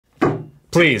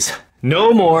Please,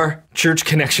 no more church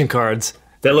connection cards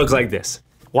that look like this.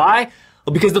 Why?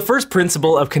 Well, because the first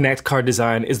principle of Connect card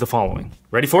design is the following.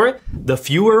 Ready for it? The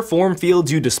fewer form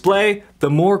fields you display, the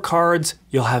more cards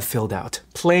you'll have filled out.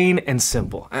 Plain and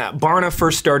simple. Barna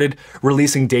first started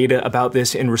releasing data about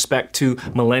this in respect to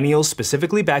millennials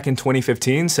specifically back in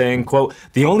 2015, saying, quote,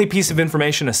 "The only piece of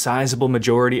information a sizable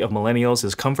majority of millennials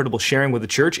is comfortable sharing with the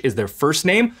church is their first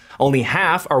name. Only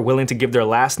half are willing to give their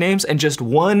last names, and just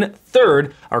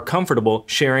 1/3 are comfortable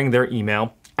sharing their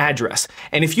email address."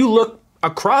 And if you look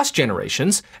across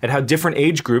generations at how different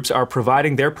age groups are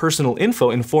providing their personal info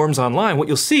in forms online, what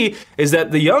you'll see is that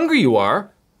the younger you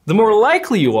are, the more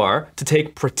likely you are to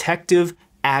take protective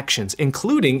actions,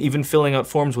 including even filling out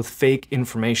forms with fake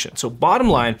information. So bottom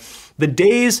line, the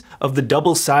days of the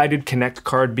double-sided Connect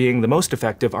card being the most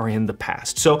effective are in the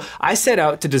past. So I set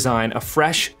out to design a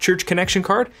fresh church connection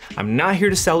card. I'm not here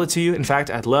to sell it to you. In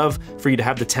fact, I'd love for you to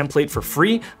have the template for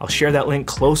free. I'll share that link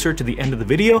closer to the end of the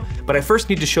video, but I first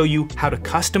need to show you how to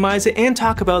customize it and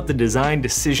talk about the design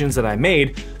decisions that I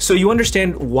made so you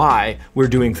understand why we're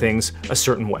doing things a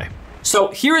certain way. So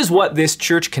here is what this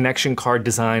church connection card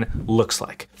design looks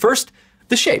like. First,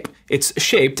 the shape. It's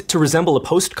shaped to resemble a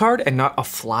postcard and not a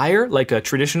flyer like a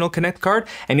traditional Connect card.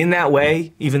 And in that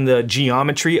way, even the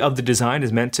geometry of the design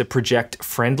is meant to project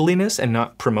friendliness and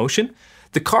not promotion.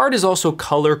 The card is also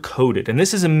color coded, and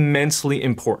this is immensely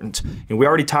important. We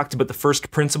already talked about the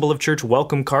first principle of church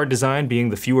welcome card design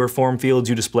being the fewer form fields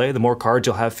you display, the more cards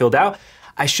you'll have filled out.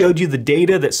 I showed you the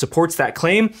data that supports that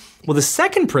claim. Well, the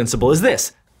second principle is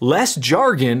this: less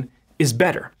jargon is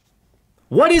better.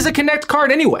 What is a Connect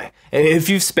card anyway? If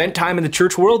you've spent time in the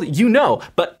church world, you know,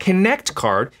 but Connect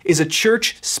card is a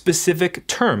church-specific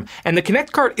term. And the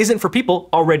Connect card isn't for people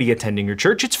already attending your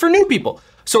church, it's for new people.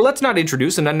 So let's not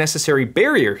introduce an unnecessary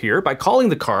barrier here by calling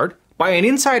the card by an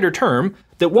insider term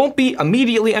that won't be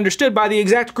immediately understood by the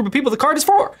exact group of people the card is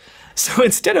for. So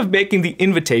instead of making the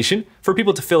invitation for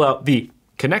people to fill out the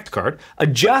Connect card,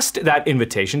 adjust that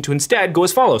invitation to instead go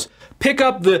as follows. Pick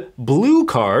up the blue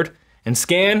card and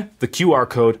scan the QR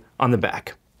code on the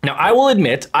back. Now, I will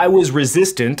admit I was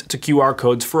resistant to QR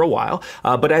codes for a while,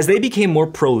 but as they became more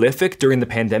prolific during the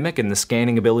pandemic and the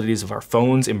scanning abilities of our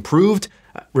phones improved,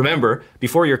 remember,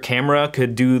 before your camera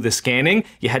could do the scanning,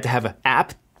 you had to have an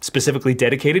app specifically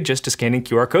dedicated just to scanning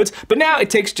QR codes. But now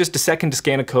it takes just a second to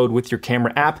scan a code with your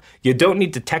camera app. You don't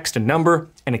need to text a number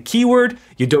and a keyword.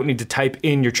 You don't need to type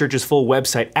in your church's full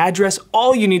website address.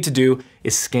 All you need to do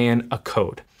is scan a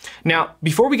code. Now,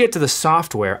 before we get to the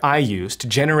software I use to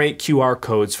generate QR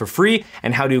codes for free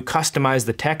and how to customize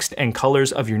the text and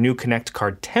colors of your new Connect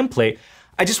card template,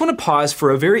 I just want to pause for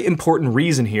a very important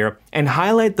reason here and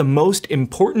highlight the most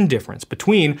important difference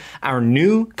between our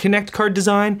new Connect card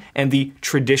design and the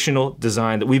traditional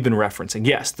design that we've been referencing.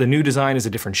 Yes, the new design is a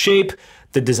different shape.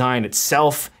 The design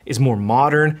itself is more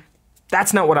modern.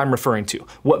 That's not what I'm referring to.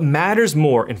 What matters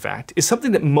more, in fact, is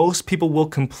something that most people will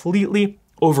completely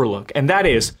overlook, and that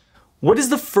is, what is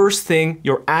the first thing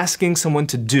you're asking someone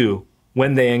to do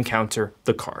when they encounter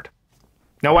the card?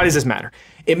 Now, why does this matter?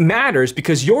 It matters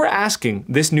because you're asking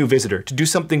this new visitor to do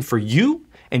something for you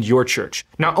and your church.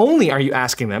 Not only are you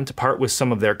asking them to part with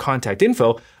some of their contact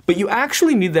info, but you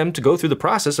actually need them to go through the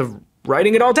process of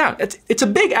writing it all down. It's a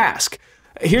big ask.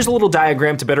 Here's a little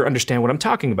diagram to better understand what I'm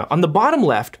talking about. On the bottom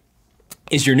left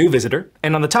is your new visitor,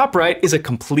 and on the top right is a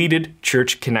completed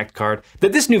Church Connect card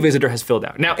that this new visitor has filled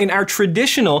out. Now, in our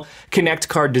traditional Connect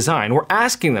card design, we're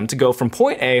asking them to go from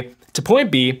point A to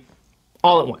point B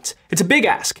all at once. It's a big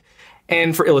ask.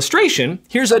 And for illustration,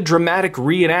 here's a dramatic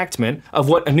reenactment of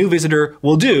what a new visitor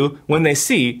will do when they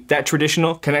see that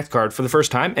traditional Connect card for the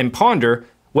first time and ponder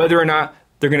whether or not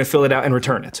they're going to fill it out and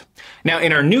return it. Now,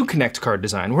 in our new Connect card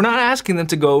design, we're not asking them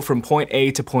to go from point A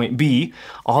to point B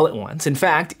all at once. In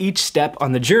fact, each step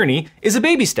on the journey is a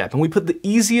baby step, and we put the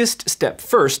easiest step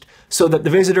first so that the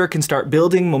visitor can start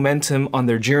building momentum on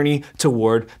their journey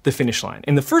toward the finish line.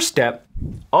 In the first step,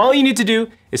 all you need to do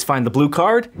is find the blue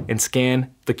card and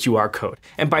scan the QR code.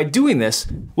 And by doing this,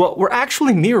 well, we're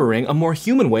actually mirroring a more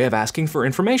human way of asking for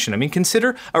information. I mean,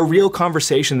 consider a real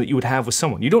conversation that you would have with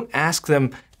someone. You don't ask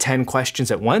them 10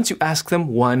 questions at once, you ask them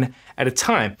one at a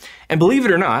time. And believe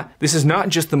it or not, this is not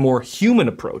just the more human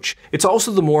approach, it's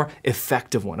also the more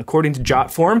effective one. According to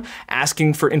JotForm,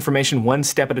 asking for information one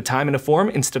step at a time in a form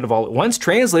instead of all at once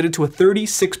translated to a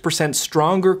 36%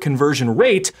 stronger conversion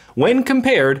rate when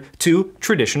compared to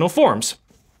traditional forms.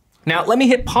 Now, let me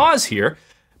hit pause here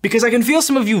because I can feel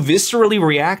some of you viscerally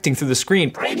reacting through the screen.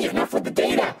 Brady, enough with the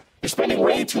data. You're spending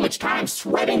way too much time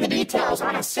sweating the details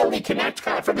on a silly Connect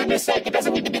card. For goodness sake, it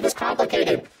doesn't need to be this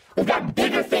complicated. We've got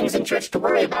bigger things in church to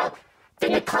worry about.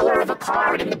 than the color of a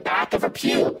card in the back of a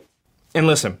pew. And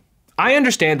listen, I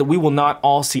understand that we will not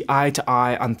all see eye to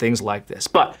eye on things like this,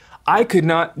 but I could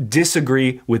not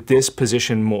disagree with this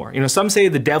position more. Some say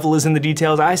the devil is in the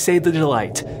details. I say the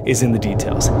delight is in the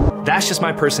details. That's just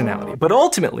my personality. But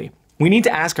ultimately, we need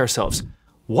to ask ourselves,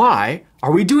 why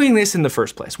are we doing this in the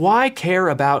first place? Why care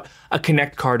about a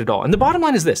Connect card at all? And the bottom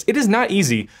line is this: it is not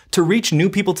easy to reach new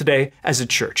people today as a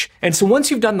church. And so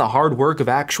once you've done the hard work of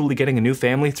actually getting a new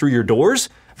family through your doors,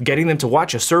 of getting them to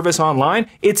watch a service online,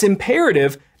 it's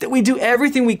imperative that we do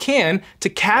everything we can to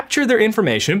capture their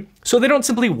information so they don't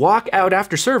simply walk out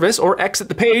after service or exit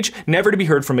the page, never to be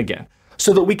heard from again.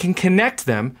 So that we can connect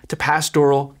them to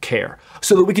pastoral care,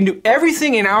 so that we can do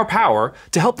everything in our power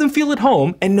to help them feel at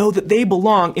home and know that they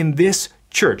belong in this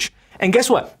church. And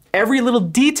guess what? Every little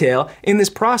detail in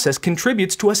this process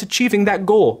contributes to us achieving that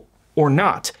goal, or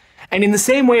not. And in the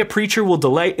same way a preacher will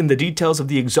delight in the details of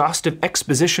the exhaustive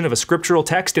exposition of a scriptural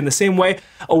text, in the same way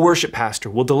a worship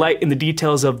pastor will delight in the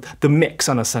details of the mix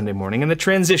on a Sunday morning and the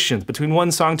transitions between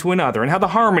one song to another and how the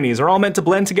harmonies are all meant to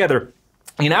blend together.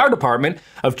 In our department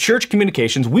of church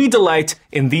communications, we delight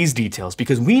in these details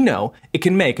because we know it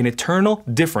can make an eternal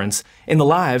difference in the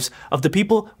lives of the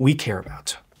people we care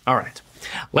about. All right,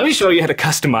 let me show you how to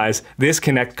customize this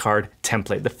Connect card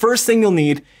template. The first thing you'll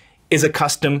need is a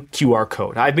custom QR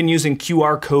code. I've been using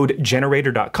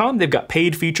qrcodegenerator.com. They've got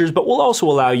paid features, but will also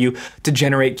allow you to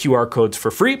generate QR codes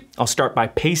for free. I'll start by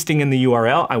pasting in the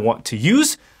URL I want to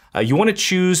use. You want to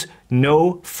choose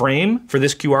no frame for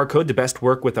this QR code to best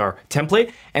work with our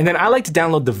template. And then I like to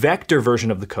download the vector version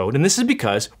of the code. And this is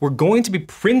because we're going to be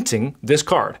printing this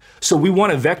card. So we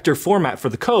want a vector format for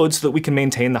the code so that we can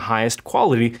maintain the highest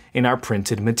quality in our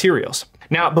printed materials.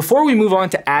 Now, before we move on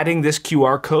to adding this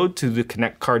QR code to the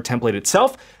Connect card template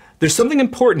itself, there's something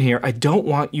important here I don't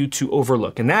want you to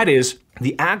overlook, and that is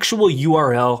the actual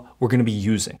URL we're going to be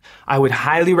using. I would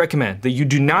highly recommend that you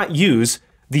do not use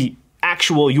the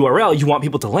actual URL you want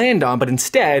people to land on, but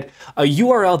instead a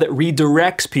URL that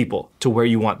redirects people to where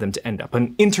you want them to end up,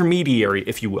 an intermediary,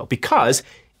 if you will. Because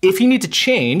if you need to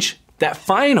change that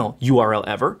final URL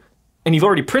ever, and you've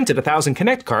already printed 1,000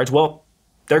 Connect cards, well,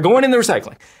 they're going in the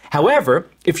recycling. However,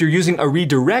 if you're using a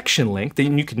redirection link,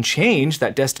 then you can change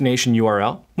that destination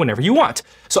URL whenever you want.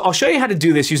 So I'll show you how to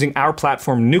do this using our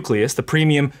platform Nucleus, the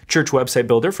premium church website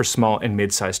builder for small and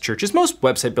mid-sized churches. Most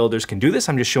website builders can do this.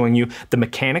 I'm just showing you the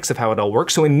mechanics of how it all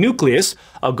works. So in Nucleus,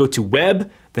 I'll go to Web,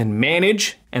 then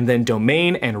Manage, and then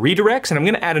Domain and Redirects. And I'm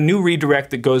going to add a new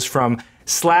redirect that goes from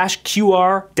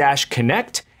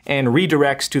 /QR-connect and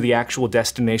redirects to the actual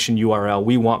destination URL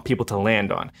we want people to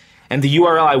land on. And the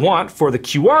URL I want for the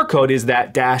QR code is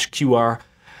that -QR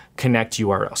connect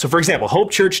URL. So for example,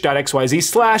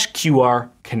 hopechurch.xyz/QR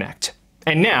connect.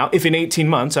 And now, if in 18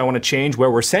 months I want to change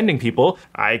where we're sending people,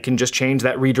 I can just change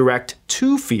that redirect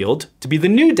to field to be the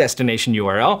new destination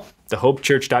URL. The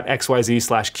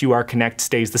hopechurch.xyz/QR connect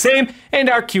stays the same, and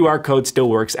our QR code still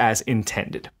works as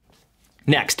intended.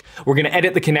 Next, we're going to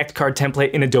edit the Connect card template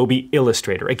in Adobe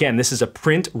Illustrator. Again, this is a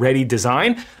print-ready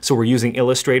design, so we're using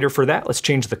Illustrator for that. Let's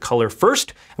change the color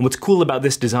first. And what's cool about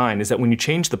this design is that when you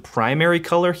change the primary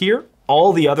color here,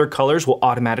 all the other colors will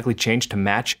automatically change to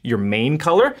match your main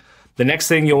color. The next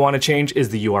thing you'll want to change is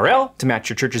the URL to match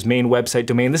your church's main website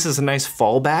domain. This is a nice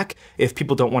fallback. If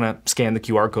people don't want to scan the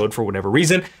QR code for whatever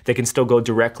reason, they can still go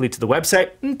directly to the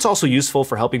website. And it's also useful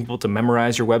for helping people to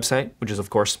memorize your website, which is, of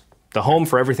course, the home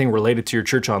for everything related to your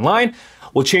church online.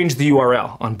 We'll change the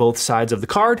URL on both sides of the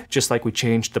card, just like we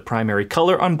changed the primary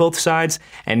color on both sides.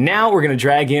 And now we're going to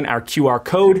drag in our QR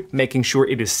code, making sure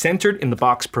it is centered in the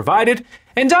box provided,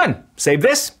 and done. Save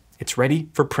this. It's ready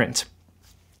for print.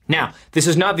 Now, this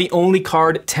is not the only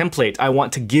card template I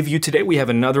want to give you today. We have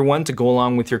another one to go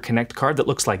along with your Connect card that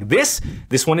looks like this.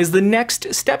 This one is the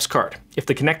Next Steps card. If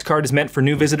the Connect card is meant for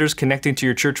new visitors connecting to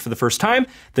your church for the first time,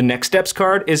 the Next Steps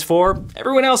card is for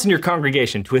everyone else in your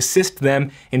congregation to assist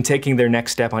them in taking their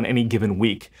next step on any given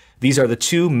week. These are the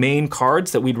two main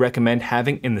cards that we'd recommend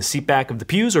having in the seat back of the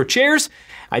pews or chairs.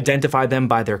 Identify them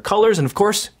by their colors, and of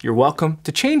course, you're welcome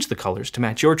to change the colors to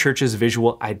match your church's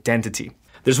visual identity.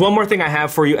 There's one more thing I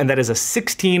have for you, and that is a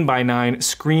 16:9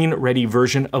 screen-ready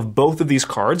version of both of these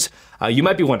cards. You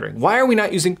might be wondering, why are we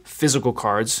not using physical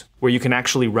cards where you can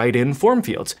actually write in form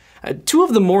fields? Two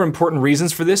of the more important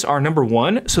reasons for this are, number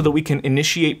one, so that we can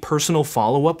initiate personal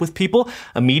follow-up with people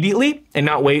immediately and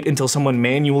not wait until someone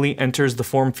manually enters the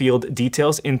form field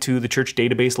details into the church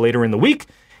database later in the week.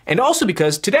 And also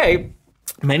because today,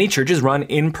 many churches run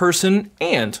in-person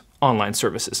and online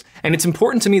services. And it's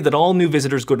important to me that all new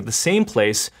visitors go to the same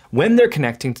place when they're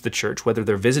connecting to the church, whether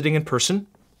they're visiting in person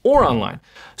or online.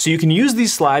 So you can use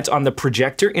these slides on the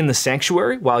projector in the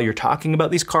sanctuary while you're talking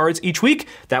about these cards each week.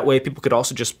 That way people could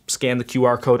also just scan the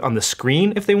QR code on the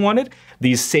screen if they wanted.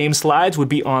 These same slides would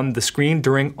be on the screen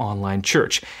during online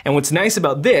church. And what's nice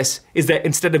about this is that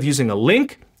instead of using a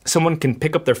link, someone can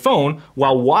pick up their phone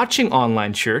while watching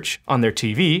online church on their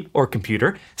TV or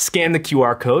computer, scan the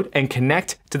QR code, and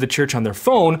connect to the church on their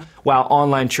phone while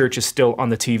online church is still on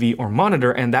the TV or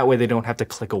monitor, and that way they don't have to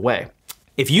click away.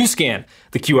 If you scan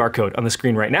the QR code on the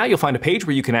screen right now, you'll find a page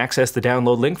where you can access the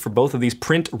download link for both of these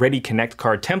Print Ready Connect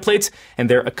card templates and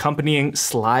their accompanying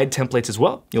slide templates as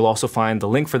well. You'll also find the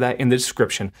link for that in the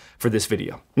description for this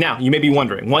video. Now, you may be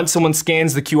wondering, once someone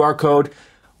scans the QR code,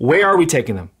 where are we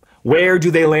taking them? Where do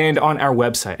they land on our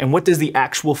website? And what does the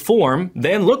actual form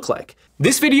then look like?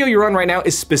 This video you're on right now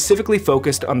is specifically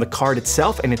focused on the card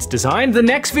itself and its design. The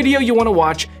next video you want to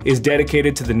watch is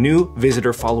dedicated to the new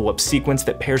visitor follow-up sequence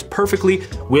that pairs perfectly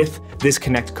with this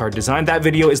Connect card design. That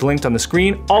video is linked on the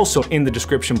screen, also in the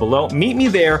description below. Meet me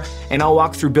there and I'll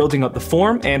walk through building up the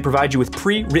form and provide you with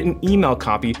pre-written email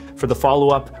copy for the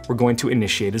follow-up we're going to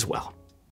initiate as well.